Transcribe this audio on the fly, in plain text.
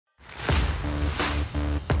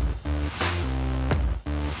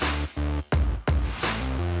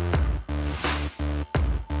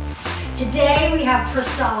Today we have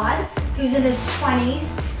Prasad, who's in his 20s,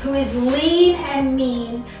 who is lean and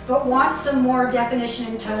mean, but wants some more definition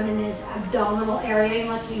and tone in his abdominal area. He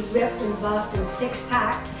wants to be ripped and buffed and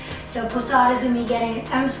six-packed. So Prasad is going to be getting an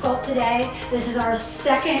Emsculpt today. This is our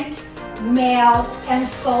second male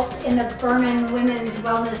Emsculpt in the Berman Women's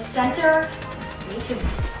Wellness Center. So stay tuned.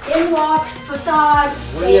 In walks Prasad.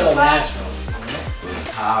 Real natural.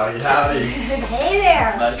 Howdy. Hey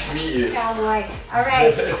there. Nice to meet you. Cowboy. All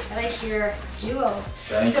right. I like your jewels.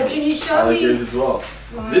 Thank so you. can you show me? I like yours as well.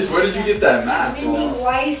 Where did you get that mask? Mindy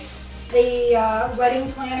Weiss, the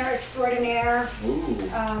wedding planner extraordinaire,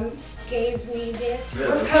 gave me this. Yeah,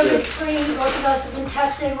 we're COVID free. Both of us have been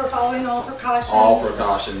tested. We're following all precautions. All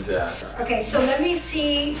precautions, yeah. Okay, so let me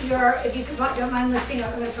see your, if you don't mind lifting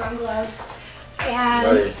up, I'm going to put on gloves. And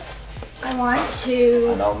Ready. I want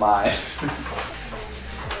to. I know mine.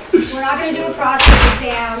 We're not going to do a prostate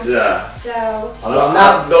exam. Yeah. So.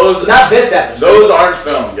 Not this episode. Those aren't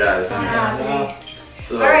filmed, guys.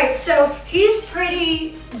 So, all right, so he's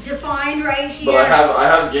pretty defined right here. But I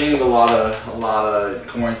have gained a lot of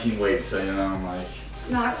quarantine weight, so you know I'm like.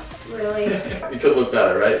 Not really. It could look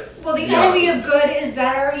better, right? Well, the enemy of good is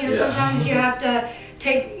better. You know, sometimes you have to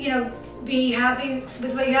take, be happy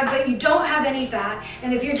with what you have, but you don't have any fat.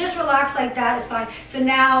 And if you're just relaxed like that, it's fine. So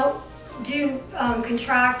now do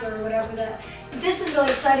contract or whatever that. This is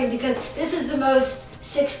really exciting because this is the most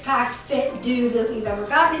six-pack fit dude that we've ever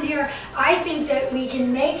gotten in here. I think that we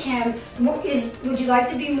can make him would you like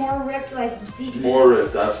to be more ripped, like more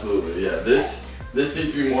ripped? Absolutely, yeah. This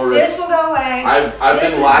needs to be more ripped. This will go away. I've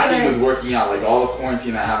been lacking with working out. Like all the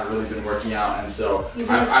quarantine, I haven't really been working out, and so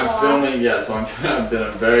I'm filming. Yeah, so I've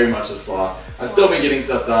been very much a sloth. I've still been getting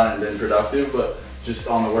stuff done and been productive, but just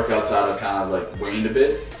on the workout side, I've kind of like waned a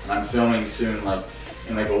bit. And I'm filming soon, like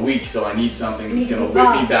in like a week, so I need something that's gonna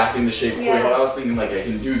whip me back into shape quick. But I was thinking like I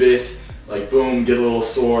can do this, like boom, get a little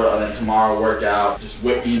sore, and then tomorrow work out, just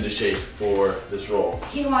whip me into shape for this role.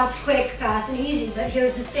 He wants quick, fast, and easy, but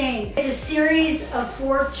here's the thing. It's a series of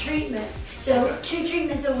 4 treatments. So 2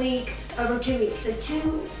 treatments a week over 2 weeks. So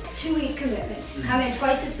two-week commitment. Come in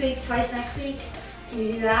twice this week, twice next week. Can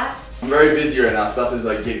you do that? I'm very busy right now. Stuff is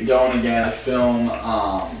like getting going again. I film,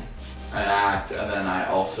 I act, and then I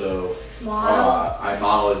also model. I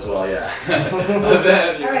model as well, yeah.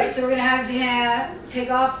 Then, alright, so we're gonna have him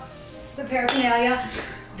take off the paraphernalia.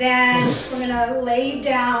 Then we're gonna lay you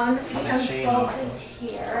down. The Emsculpt is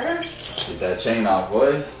here. Get that chain off,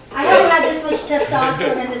 boy. I haven't had this much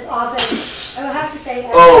testosterone in this office. I will have to say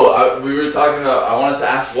that. Oh, we were talking about, I wanted to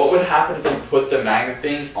ask, what would happen if you put the magnet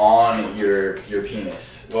thing on your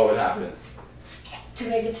penis? What would happen? To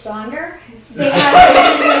make it stronger?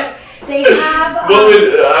 They have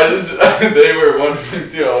they were wondering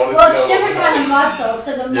too. I wanted to know. Well, it's different kind of muscle.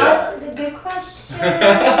 So the muscle, good question.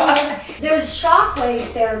 There's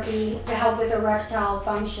shockwave therapy to help with erectile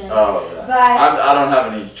function. Oh, yeah. But I don't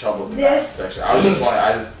have any troubles in that section. I was just wondering,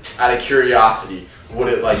 out of curiosity, would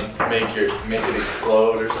it like make it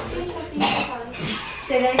explode or something?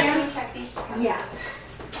 Say that again? Yes.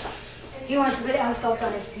 He wants to put Emsculpt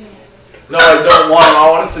on his penis. No, I don't want him. I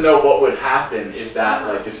wanted to know what would happen if that,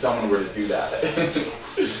 like, if someone were to do that.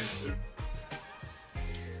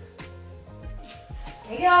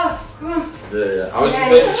 Take it off. Come on. Yeah. I was just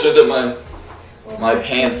making sure that my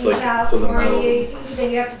pants, like, so the metal.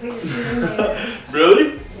 Then you have to put your feet in there.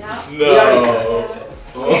 Really? Yeah. No.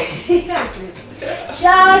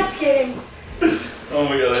 Just kidding. Oh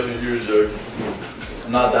my god, I knew you were joking.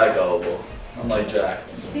 I'm not that gullible. I'm like Jack.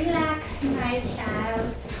 Just relax, my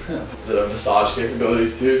child. Is it a massage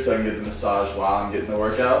capabilities too, so I can get the massage while I'm getting the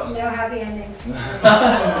workout? No happy endings.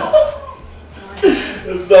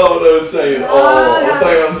 That's not what I was saying. I was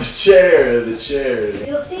talking about the chair.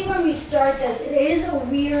 You'll see when we start this, it is a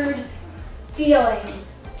weird feeling,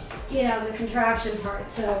 the contraction part.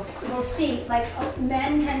 So we'll see. Like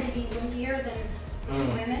men tend to be windier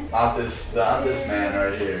than women. Not this man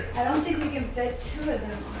right here. I don't think we can fit 2 of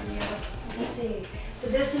them on you. Let's see. So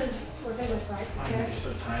this is what they look like. Okay? He's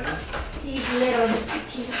so tiny. He's little, he's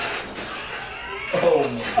petite. Oh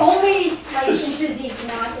my. Only like in physique,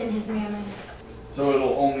 not in his manliness. So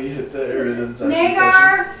it'll only hit the area that's actually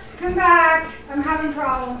Nagar, come back. I'm having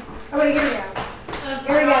problems. Oh wait, here we go.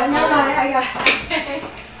 Here we go. No, I got it.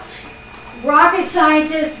 Rocket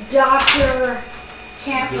scientist, doctor,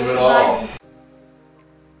 can't push the button.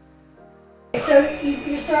 So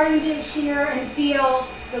you're starting to hear and feel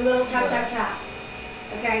the little tap, tap, tap.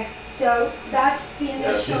 Okay, so that's the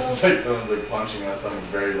initial. Yeah, it's like someone's like punching my stomach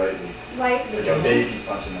very lightly. Lightly. Like a baby's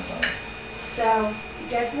punching my stomach. So it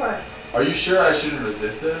gets worse. Are you sure I shouldn't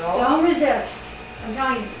resist it at all? Don't resist. I'm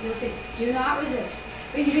telling you, you'll see. Do not resist.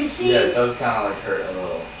 But you can see. Yeah, it does kind of like hurt a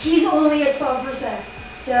little. He's only at 12%.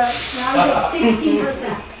 So now he's at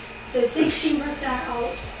 16%. So 16%,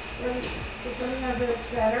 it's a little bit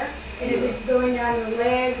better. And if it's going down your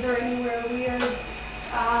legs or anywhere weird,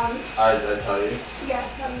 I tell you.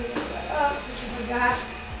 yes, let me look that up, which I forgot.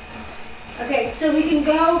 Okay, so we can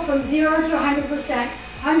go from 0 to 100%.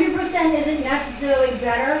 100% isn't necessarily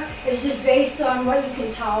better. It's just based on what you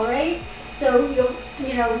can tolerate. So you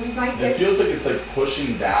might get. It feels like it's like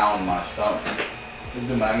pushing down my stomach.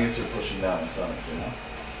 The magnets are pushing down my stomach, you know.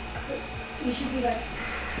 You should be like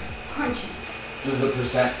crunching. Does the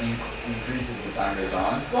percent increase as the time goes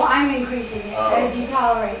on? Well, I'm increasing it as you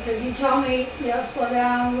tolerate. So if you tell me, slow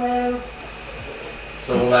down, live.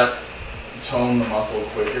 So will that tone the muscle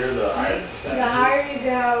quicker, the higher percentages? The higher you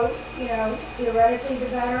go, theoretically the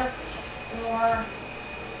better. The more.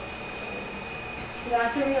 So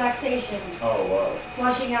that's a relaxation. Oh, wow.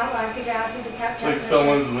 Flushing out lactic acid to tap. It's like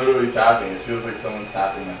someone's literally tapping. It feels like someone's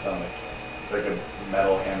tapping my stomach. It's like a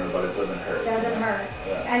metal hammer, but it doesn't hurt. It doesn't hurt.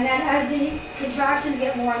 Yeah. And then as the contractions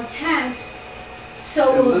get more intense,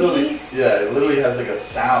 so will these. Yeah, it literally has like a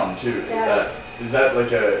sound too. Yes. Is that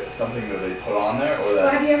like something that they put on there, or that? Well,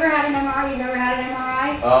 have you ever had an MRI? You've never had an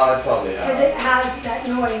MRI? I probably have. Because it has that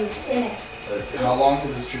noise in it. How long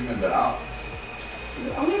has this treatment been out?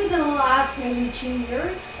 Only within the last maybe 2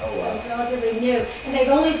 years. Oh, wow. So it's relatively new. And they've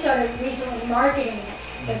only started recently marketing it.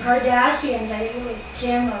 The Kardashians, I think it was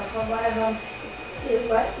Kim or one of them,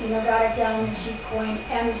 got it done and she coined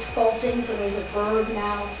Emsculpting. So there's a verb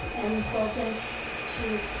now, Emsculpting.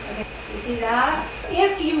 Okay. You see that?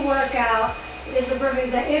 If you work out, this is a perfect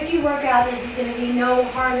example. If you work out, this is going to be no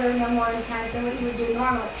harder, no more intense than what you would do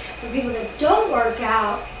normally. For people that don't work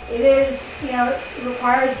out, it is, it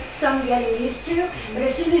requires some getting used to, but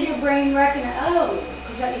as soon as your brain recognizes,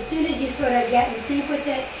 as soon as you sort of get in sync with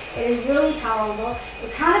it, it is really tolerable.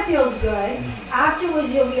 It kind of feels good.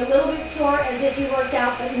 Afterwards, you'll be a little bit sore as if you worked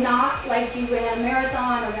out, but not like you ran a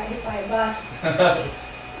marathon or got hit by a bus.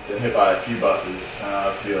 Been hit by a few buses.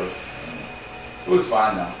 It was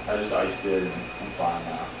fine now. I just iced it and I'm fine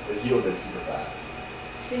now. It healed it super fast.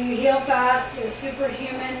 So you heal fast, you're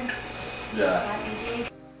superhuman. Yeah.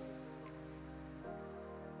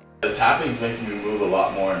 The tapping's making me move a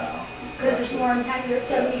lot more now. Because it's more intense, you're at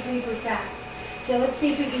 73%. So let's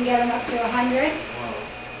see if we can get them up to 100. Wow.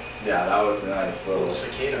 Yeah, that was a nice little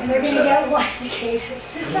cicada. And they're going to get like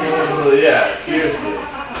cicadas. Yeah, seriously.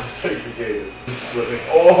 Just like cicadas. Slipping.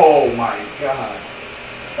 Oh my god.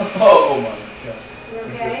 Oh my god. You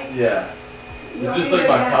okay? Yeah. It's just like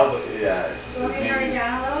my pelvic. Yeah, it's just You want me to turn it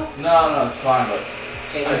down a little? No, it's fine, but.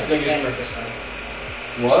 Hey, that's the camera, Prasad.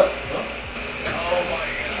 What? Oh my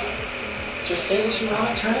god. Just say that you want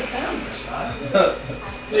to turn it down, Prasad.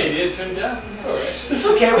 Hey, you didn't turn it down? It's alright. It's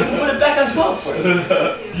okay, we can put it back on 12 for you.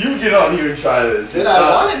 You get on here and try this. Dude, I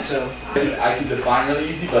wanted to. I can define really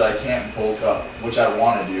easy, but I can't bulk up, which I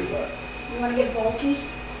want to do, but. You want to get bulky?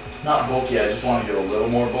 Not bulky, I just want to get a little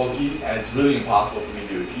more bulky, and it's really impossible for me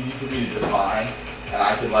to do. It's easy for me to define, and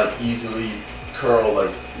I can like easily curl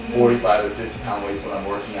like 45 to 50 pound weights when I'm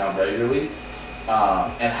working out regularly,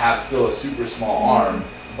 and have still a super small arm,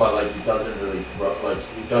 but like it doesn't really grow,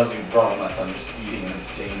 it doesn't grow unless I'm just eating an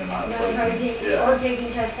insane amount of protein. Yeah. Or taking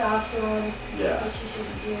testosterone, Yeah. which you should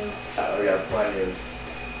do. I got plenty of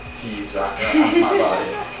teas wrapped around my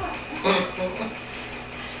body.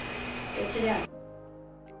 Good to know.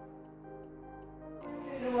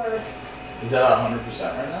 The worst. Is that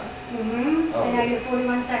 100% right now? Mm-hmm. Oh. And now you're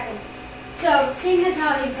 41 seconds. So, seeing as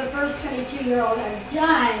how he's the first 22-year-old I've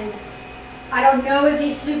done, I don't know if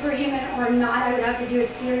he's superhuman or not. I would have to do a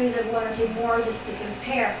series of 1 or 2 more just to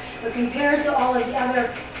compare. But compared to all of the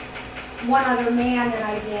one other man that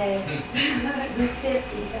I did, who's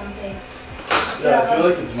 50-something. So, Yeah, I feel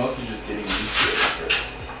like it's mostly just getting used to it at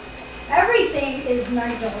first. everything is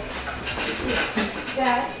mental.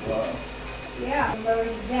 That, Wow. yeah, lower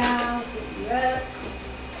you down, sit you up.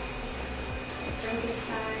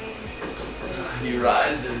 Frankenstein. He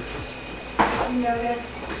rises. You notice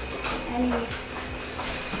any.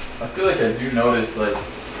 I feel like I do notice like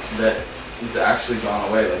that it's actually gone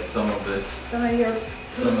away. Like some of this, Some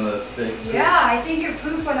of the thick. yeah, I think your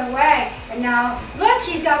poop went away. And now, look,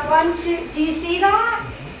 he's got 1, 2, do you see that?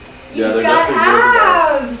 Yeah, You've they're got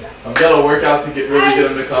definitely abs! I've got to work out to really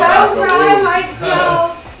get him to come back. I'm so proud of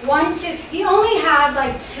myself. 1, 2, he only had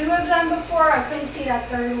like 2 of them before, I couldn't see that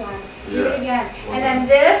 3rd one. Do it again. And then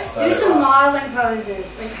this, do some modeling poses.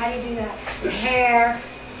 Like, how do you do that? The hair,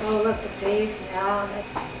 oh look, the face, now that's...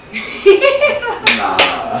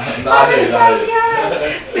 not it. So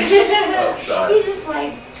Oh, sorry. he just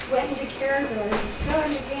like went into character. It's so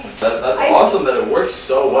entertaining. That's awesome that it works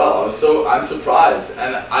so well. I'm surprised,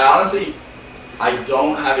 and I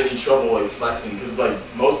don't have any trouble like flexing, because like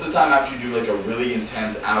most of the time after you do like a really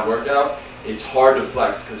intense ab workout, it's hard to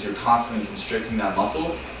flex because you're constantly constricting that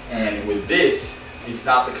muscle. And with this, it's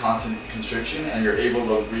not the constant constriction, and you're able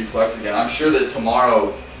to reflex again. I'm sure that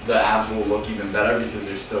tomorrow the abs will look even better because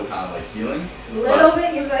they're still kind of like healing. A little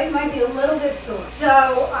bit, you might be a little bit sore.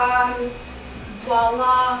 So,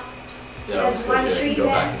 voila. Yeah, That's one treatment. Go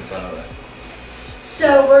back in front of that.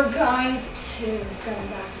 So we're going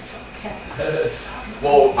back. Okay.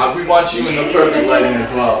 Well, we want you in the perfect lighting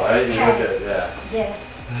as well, right? You look at, yeah.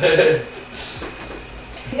 Yes.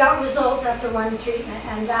 We got results after one treatment,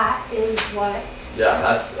 and that is what. Yeah,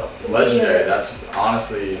 that's legendary. That's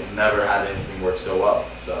honestly never had anything work so well.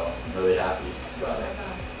 So I'm really happy about it.